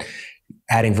basics, but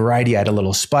adding variety, add a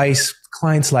little spice.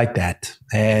 Clients like that.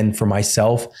 And for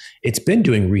myself, it's been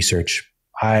doing research.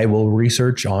 I will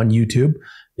research on YouTube.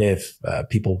 If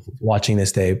people watching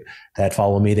this that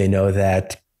follow me, they know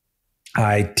that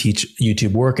I teach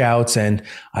YouTube workouts, and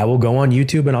I will go on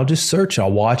YouTube and I'll just search.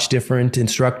 I'll watch different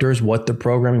instructors, what they're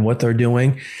programming, what they're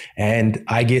doing. And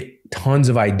I get tons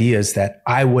of ideas that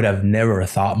I would have never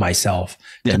thought myself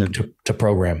to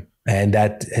program. And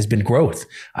that has been growth.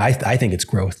 I think it's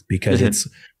growth because it's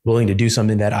willing to do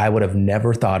something that I would have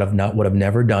never thought of, would have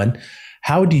never done.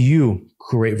 How do you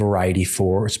create variety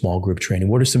for small group training?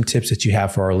 What are some tips that you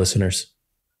have for our listeners?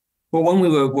 Well, when we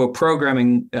were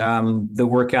programming the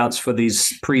workouts for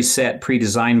these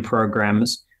pre-designed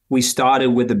programs, we started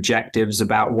with objectives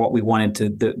about what we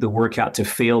wanted the workout to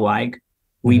feel like.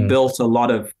 We built a lot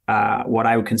of what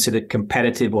I would consider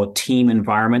competitive or team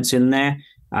environments in there.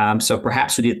 So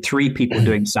perhaps we did 3 people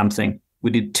doing something.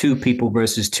 We did 2 people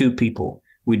versus 2 people.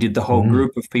 We did the whole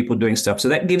group of people doing stuff. So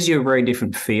that gives you a very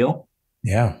different feel.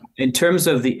 Yeah. In terms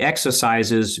of the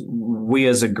exercises, we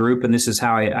as a group, and this is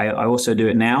how I also do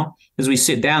it now, is we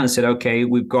sit down and said, okay,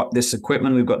 we've got this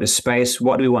equipment, we've got this space.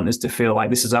 What do we want this to feel like?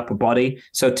 This is upper body.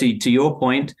 So to your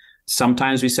point,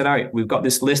 sometimes we said, all right, we've got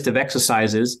this list of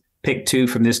exercises, pick 2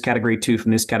 from this category, 2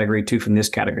 from this category, 2 from this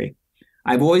category.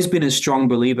 I've always been a strong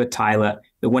believer, Tyler,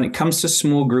 that when it comes to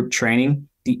small group training,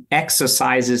 the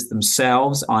exercises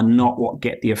themselves are not what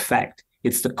get the effect.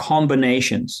 It's the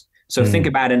combinations. So think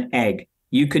about an egg.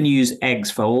 You can use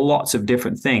eggs for lots of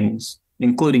different things,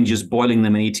 including just boiling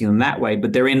them and eating them that way,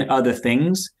 but they're in other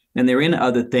things. And they're in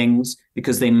other things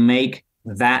because they make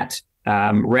that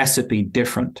recipe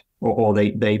different, or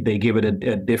they give it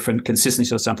a different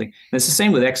consistency or something. And it's the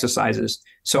same with exercises.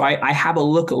 So I have a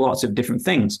look at lots of different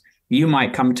things. You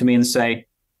might come to me and say,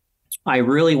 I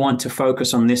really want to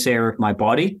focus on this area of my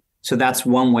body. So that's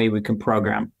one way we can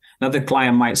program. Another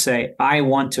client might say, I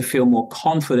want to feel more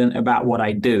confident about what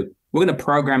I do. We're going to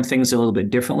program things a little bit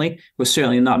differently. We're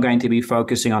certainly not going to be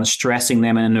focusing on stressing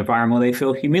them in an environment where they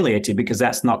feel humiliated, because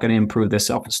that's not going to improve their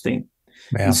self-esteem.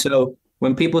 Yeah. And so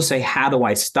when people say, how do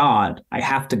I start? I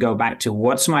have to go back to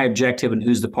what's my objective and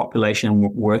who's the population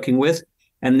I'm working with?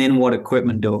 And then what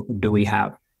equipment do we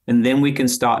have? And then we can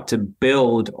start to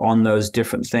build on those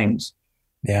different things.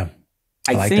 Yeah.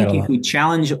 I think if we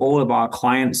challenge all of our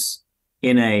clients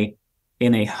in a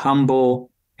humble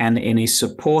and in a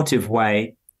supportive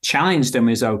way, challenge them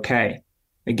is okay.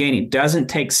 Again, it doesn't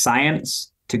take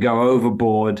science to go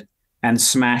overboard and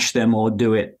smash them or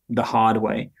do it the hard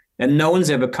way. And no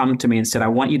one's ever come to me and said, I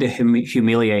want you to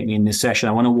humiliate me in this session.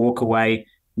 I want to walk away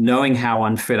knowing how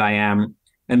unfit I am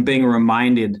and being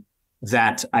reminded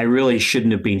that I really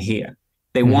shouldn't have been here.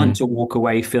 They want to walk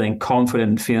away feeling confident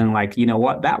and feeling like, you know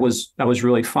what, that was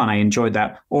really fun. I enjoyed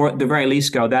that. Or at the very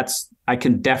least go, I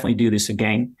can definitely do this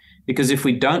again. Because if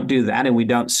we don't do that and we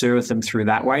don't serve them through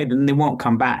that way, then they won't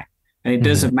come back. And it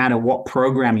doesn't matter what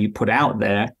program you put out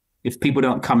there. If people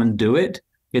don't come and do it,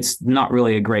 it's not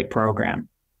really a great program.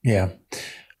 Yeah.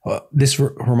 Well, this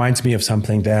reminds me of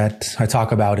something that I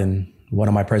talk about in one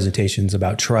of my presentations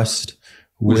about trust,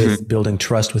 with building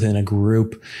trust within a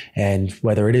group, and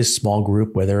whether it is small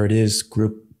group, whether it is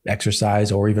group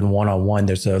exercise or even one-on-one,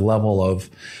 there's a level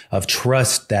of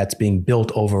trust that's being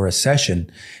built over a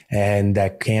session. And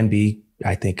that can be,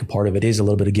 I think a part of it is a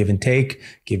little bit of give and take,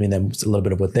 giving them a little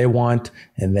bit of what they want.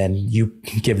 And then you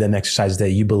give them exercises that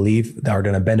you believe that are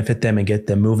going to benefit them and get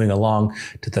them moving along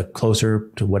to the closer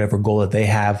to whatever goal that they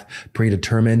have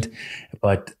predetermined.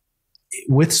 But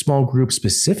with small groups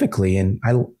specifically, and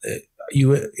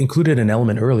you included an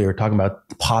element earlier talking about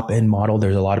the pop-in model.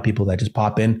 There's a lot of people that just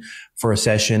pop in for a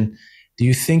session. Do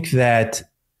you think that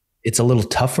it's a little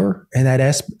tougher in that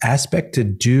aspect to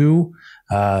do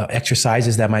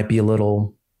exercises that might be a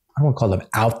little, I don't want to call them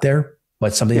out there,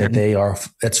 but something that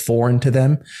that's foreign to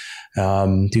them?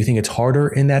 Do you think it's harder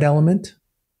in that element?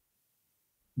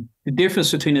 The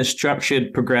difference between a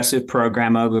structured progressive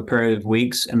program over a period of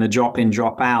weeks and the drop in,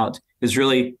 drop out is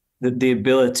really the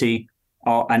ability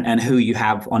and who you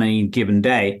have on any given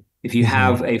day. If you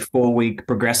have a 4-week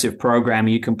progressive program,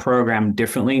 you can program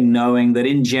differently, knowing that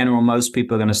in general, most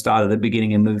people are going to start at the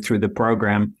beginning and move through the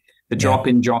program. The drop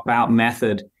in, drop out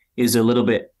method is a little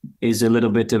bit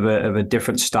of a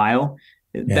different style.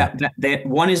 That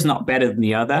one is not better than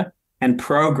the other, and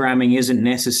programming isn't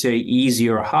necessarily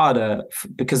easier or harder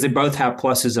because they both have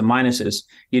pluses and minuses.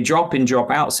 Your drop in,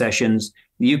 drop out sessions,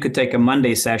 you could take a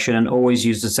Monday session and always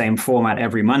use the same format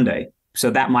every Monday. So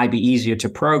that might be easier to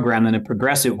program than a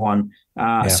progressive one.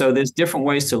 So there's different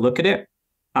ways to look at it.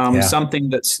 Something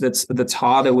that's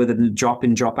harder with a drop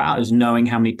in, drop out is knowing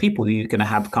how many people you're going to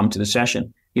have come to the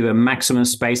session. You have a maximum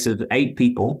space of 8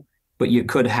 people, but you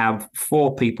could have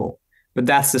 4 people. But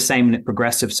that's the same in a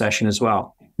progressive session as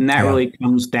well. And that really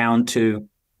comes down to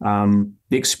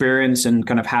the experience and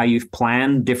kind of how you've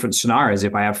planned different scenarios.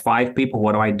 If I have 5 people,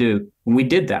 what do I do? And we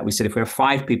did that. We said, if we have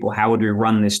 5 people, how would we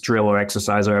run this drill or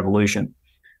exercise or evolution?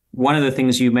 One of the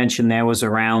things you mentioned there was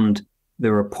around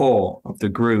the rapport of the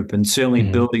group, and certainly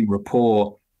building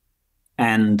rapport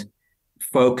and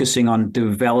focusing on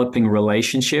developing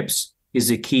relationships is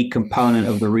a key component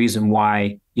of the reason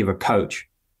why you have a coach.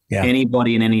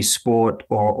 Anybody in any sport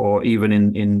or even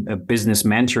in a business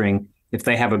mentoring, if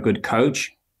they have a good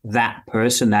coach, that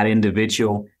person, that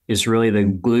individual is really the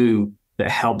glue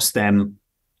that helps them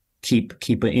keep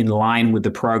it in line with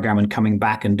the program and coming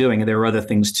back and doing it. There are other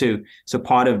things too. So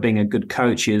part of being a good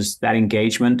coach is that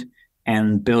engagement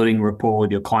and building rapport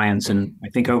with your clients. And I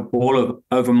think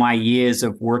over my years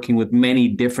of working with many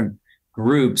different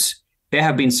groups, there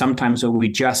have been sometimes where we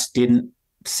just didn't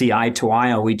see eye to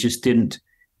eye, or we just didn't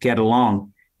get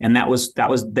along. And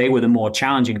they were the more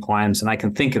challenging clients. And I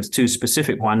can think of 2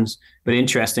 specific ones, but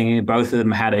interestingly, both of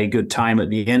them had a good time at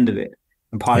the end of it.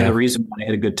 And part of the reason why I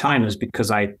had a good time is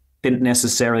because I didn't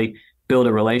necessarily build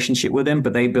a relationship with them,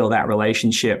 but they built that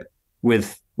relationship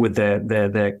with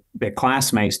their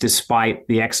classmates, despite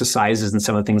the exercises and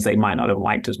some of the things they might not have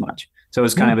liked as much. So it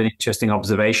was kind of an interesting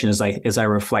observation as I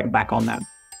reflect back on that.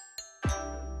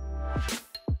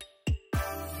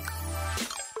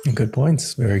 Good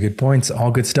points. Very good points.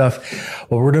 All good stuff.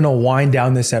 Well, we're going to wind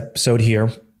down this episode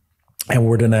here, and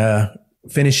we're going to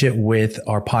finish it with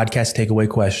our podcast takeaway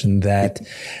question that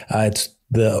I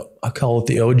call it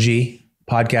the OG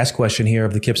podcast question here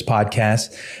of the KIPS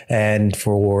podcast. And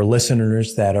for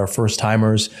listeners that are first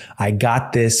timers, I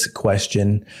got this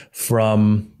question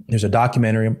from, there's a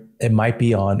documentary. It might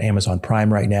be on Amazon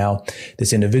Prime right now.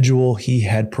 This individual, he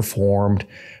had performed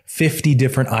 50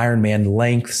 different Ironman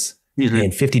lengths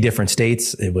in 50 different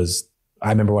states. I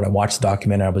remember when I watched the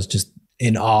documentary, I was just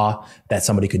in awe that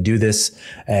somebody could do this,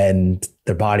 and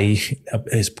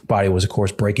his body was of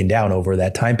course breaking down over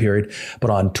that time period. But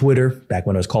on Twitter, back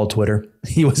when it was called Twitter,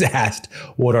 he was asked,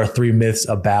 what are 3 myths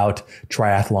about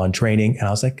triathlon training? And I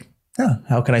was like,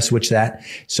 how can I switch that?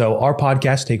 So our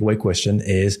podcast takeaway question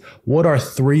is, what are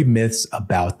 3 myths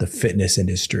about the fitness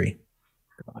industry?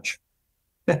 Gosh.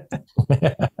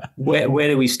 Where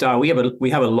do we start? We have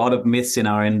a lot of myths in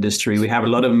our industry. We have a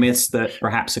lot of myths that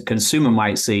perhaps a consumer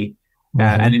might see.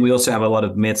 And then we also have a lot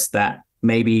of myths that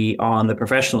maybe on the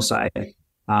professional side.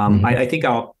 I think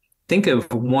I'll think of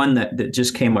one that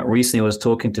just came up recently. I was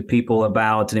talking to people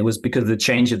about, and it was because of the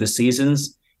change of the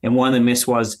seasons. And one of the myths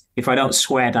was, if I don't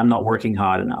sweat, I'm not working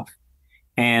hard enough.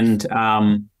 And,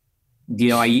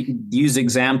 I use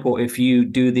example, if you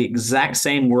do the exact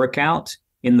same workout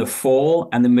in the fall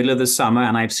and the middle of the summer,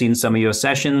 and I've seen some of your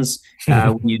sessions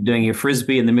when you're doing your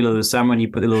Frisbee in the middle of the summer and you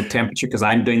put a little temperature, because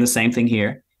I'm doing the same thing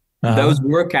here. Those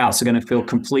workouts are going to feel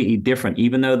completely different,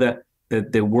 even though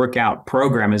the workout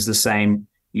program is the same.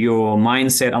 Your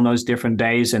mindset on those different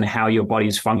days and how your body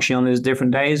is functioning on those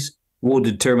different days will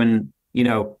determine,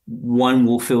 one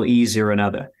will feel easier than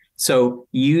another. So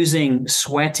using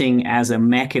sweating as a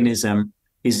mechanism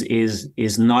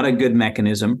is not a good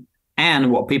mechanism.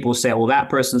 And what people say, well, that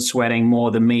person's sweating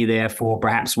more than me, therefore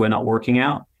perhaps we're not working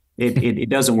out. It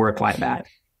doesn't work like that.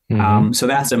 So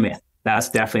that's a myth. That's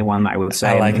definitely one I would say.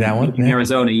 I like that one. In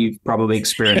Arizona, you've probably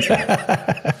experienced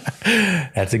that.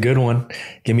 That's a good one.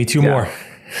 Give me two more.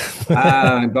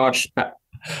 Gosh,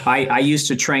 I used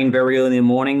to train very early in the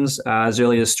mornings, as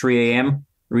early as 3 a.m.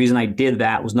 The reason I did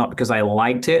that was not because I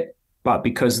liked it, but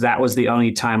because that was the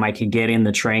only time I could get in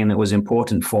the train that was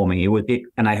important for me.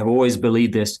 And I have always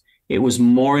believed this. It was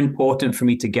more important for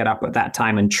me to get up at that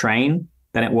time and train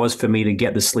than it was for me to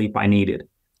get the sleep I needed.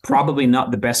 Probably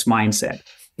not the best mindset,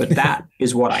 but that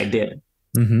is what I did.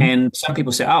 And some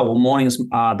people say, oh, well, mornings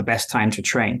are the best time to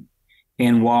train.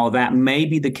 And while that may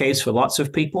be the case for lots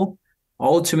of people,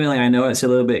 ultimately, I know it's a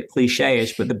little bit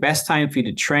cliche-ish, but the best time for you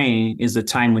to train is the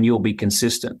time when you'll be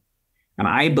consistent. And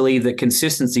I believe that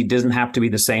consistency doesn't have to be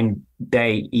the same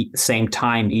day, same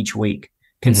time each week.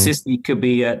 Consistency could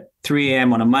be at 3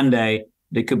 a.m. on a Monday,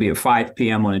 it could be at 5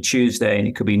 p.m. on a Tuesday, and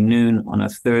it could be noon on a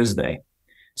Thursday.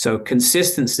 So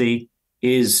consistency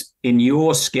is in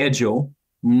your schedule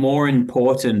more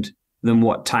important than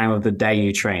what time of the day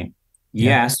you train.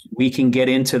 Yes, we can get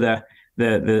into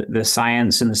the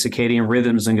science and the circadian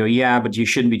rhythms and go, yeah, but you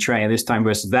shouldn't be training this time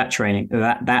versus that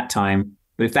time.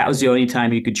 But if that was the only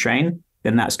time you could train,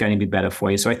 then that's going to be better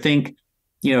for you. So I think,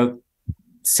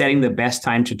 setting the best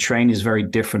time to train is very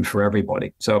different for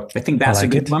everybody. So I think that's a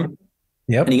good one.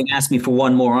 Yep. And you can ask me for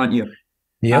one more, aren't you?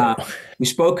 Yep. We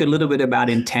spoke a little bit about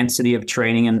intensity of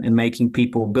training and making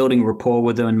people, building rapport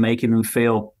with them and making them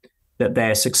feel that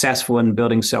they're successful in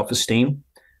building self-esteem.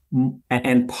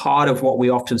 And part of what we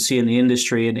often see in the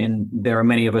industry, and there are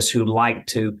many of us who like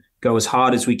to go as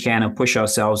hard as we can and push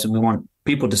ourselves, and we want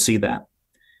people to see that.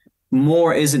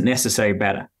 More isn't necessarily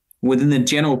better. Within the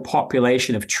general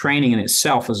population of training in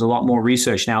itself, there's a lot more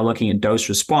research now looking at dose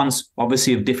response,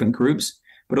 obviously of different groups,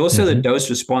 but also the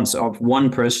dose response of one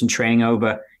person training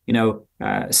over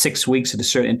 6 weeks at a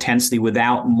certain intensity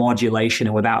without modulation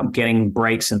and without getting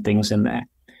breaks and things in there.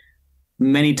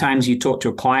 Many times you talk to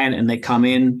a client and they come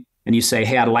in and you say,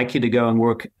 hey, I'd like you to go and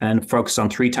work and focus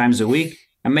on 3 times a week.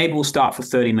 And maybe we'll start for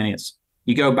 30 minutes.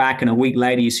 You go back and a week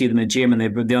later, you see them in the gym and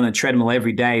they're on a treadmill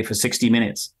every day for 60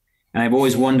 minutes. And I've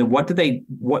always wondered,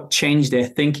 what changed their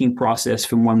thinking process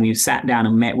from when we sat down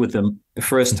and met with them the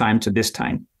first time to this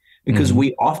time? Because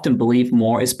we often believe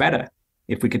more is better.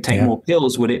 If we could take more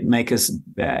pills, would it make us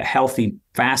healthy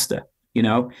faster?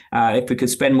 If we could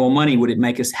spend more money, would it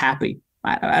make us happy?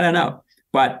 I don't know.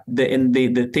 But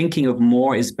the thinking of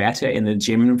more is better in the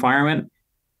gym environment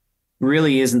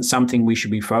really isn't something we should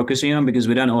be focusing on because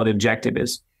we don't know what the objective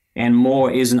is. And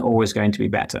more isn't always going to be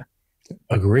better.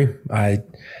 Agree. I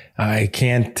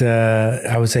can't,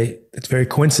 I would say it's very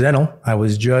coincidental. I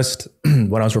was just,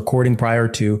 when I was recording prior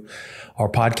to our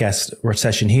podcast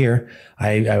session here,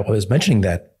 I was mentioning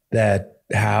that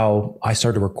how I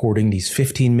started recording these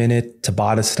 15-minute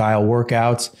Tabata style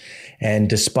workouts. And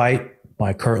despite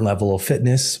my current level of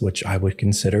fitness, which I would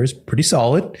consider is pretty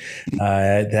solid,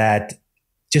 that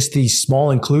just these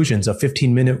small inclusions of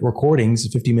 15-minute recordings,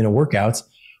 15-minute workouts,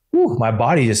 my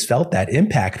body just felt that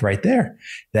impact right there.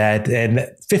 And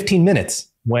 15 minutes,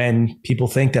 when people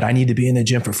think that I need to be in the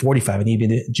gym for 45, I need to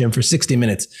be in the gym for 60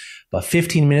 minutes. But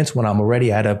 15 minutes when I'm already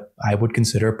at I would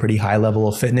consider a pretty high level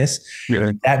of fitness,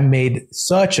 that made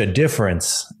such a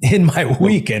difference in my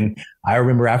week. And I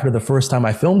remember after the first time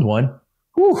I filmed one,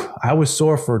 I was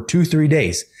sore for 2-3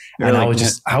 days. And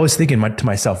I was thinking to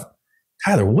myself,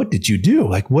 Tyler, what did you do?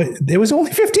 Like what? It was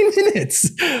only 15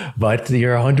 minutes, but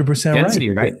you're 100%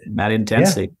 intensity, right? That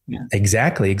intensity. Yeah.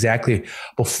 Exactly.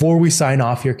 Before we sign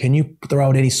off here, can you throw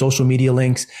out any social media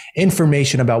links,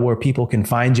 information about where people can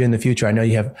find you in the future? I know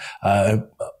you have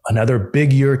another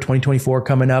big year, 2024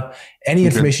 coming up. Any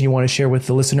information you want to share with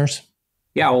the listeners?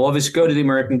 Yeah, well, obviously go to the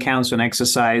American Council on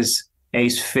Exercise.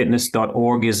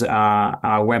 acefitness.org is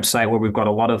our website where we've got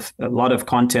a lot of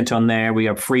content on there. We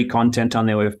have free content on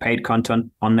there. We have paid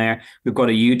content on there. We've got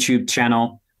a YouTube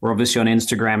channel. We're obviously on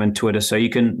Instagram and Twitter. So you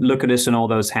can look at us on all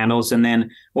those handles. And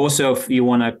then also if you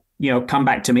want to, come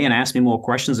back to me and ask me more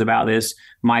questions about this,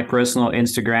 my personal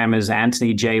Instagram is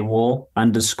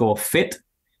AnthonyJWall_fit.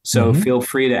 So feel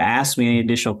free to ask me any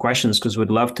additional questions because we'd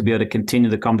love to be able to continue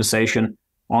the conversation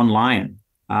online.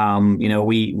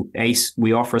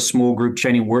 We offer a small group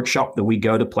training workshop that we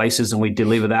go to places and we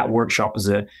deliver that workshop as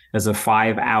a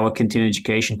 5-hour continuing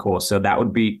education course. So that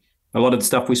would be a lot of the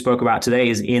stuff we spoke about today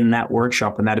is in that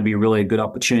workshop. And that'd be really a good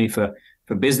opportunity for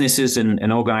businesses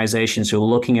and organizations who are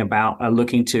looking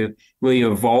to really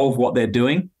evolve what they're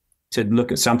doing, to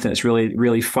look at something that's really,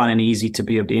 really fun and easy to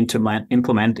be able to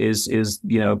implement is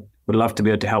would love to be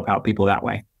able to help out people that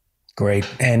way. Great.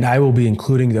 And I will be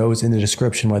including those in the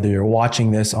description, whether you're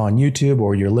watching this on YouTube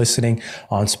or you're listening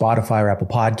on Spotify or Apple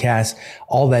Podcasts.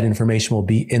 All that information will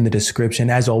be in the description.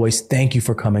 As always, thank you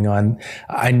for coming on.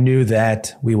 I knew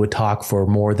that we would talk for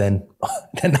more than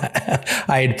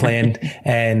I had planned.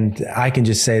 And I can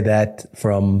just say that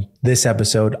from this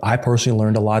episode, I personally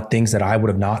learned a lot of things that I would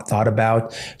have not thought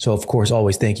about. So of course,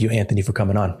 always thank you, Anthony, for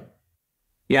coming on.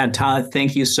 Yeah, Tyler,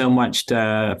 thank you so much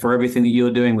for everything that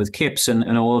you're doing with KIPS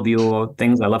and all of your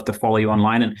things. I love to follow you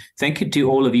online. And thank you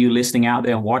to all of you listening out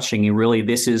there and watching. You really,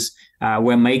 this is,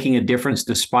 we're making a difference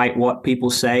despite what people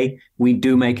say. We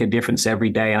do make a difference every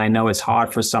day. And I know it's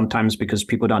hard for sometimes because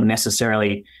people don't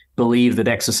necessarily believe that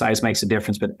exercise makes a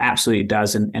difference, but absolutely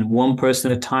does. And one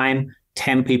person at a time,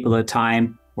 10 people at a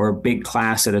time, or a big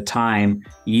class at a time,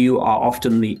 you are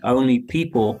often the only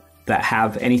people that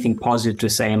have anything positive to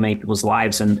say in many people's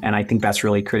lives. And I think that's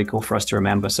really critical for us to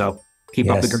remember. So keep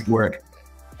up the good work.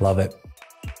 Love it.